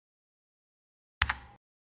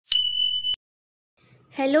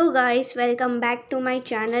Hello guys, welcome back to my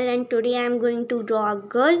channel, and today I am going to draw a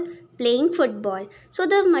girl playing football. So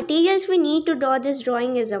the materials we need to draw this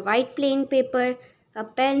drawing is a white plain paper, a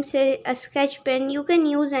pencil, a sketch pen. You can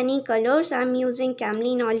use any colors. I am using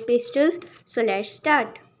Camelin oil pastels. So let's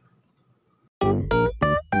start.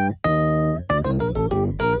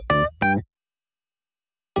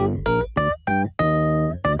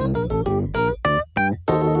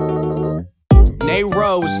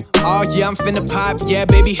 Rose. Oh yeah, I'm finna pop. Yeah,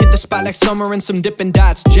 baby, hit the spot like summer and some dipping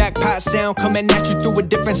dots. Jackpot sound coming at you through a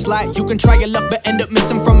different slot. You can try your luck, but end up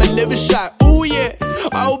missing from a liver shot. Ooh yeah,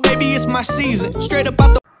 oh baby, it's my season. Straight up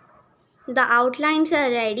out The outlines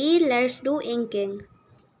are ready. Let's do inking.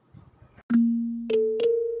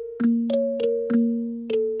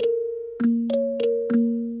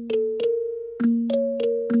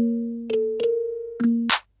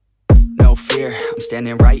 No fear, I'm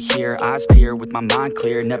standing right here, eyes peer with my mind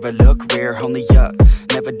clear, never look rear, only up,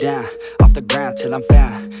 never down, off the ground till I'm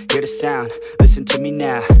found, hear the sound, listen to me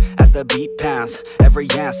now, as the beat pounds, every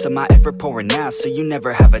ounce of my effort pouring out, so you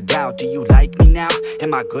never have a doubt. Do you like me now?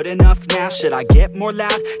 Am I good enough now? Should I get more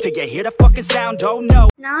loud, till you hear the fucking sound? Oh no.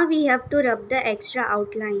 Now we have to rub the extra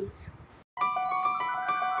outlines.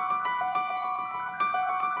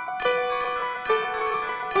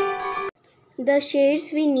 The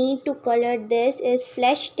shades we need to color this is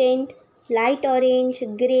flesh tint, light orange,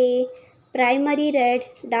 grey, primary red,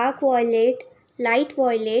 dark violet, light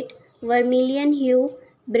violet, vermilion hue,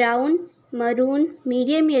 brown, maroon,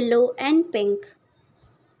 medium yellow and pink.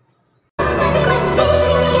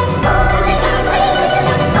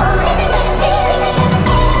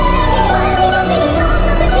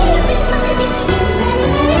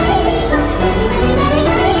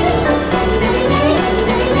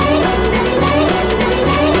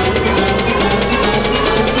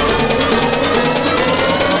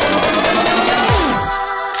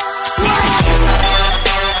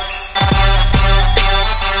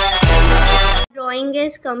 Drawing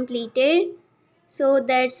is completed. So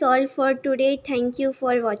that's all for today. Thank you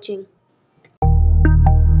for watching.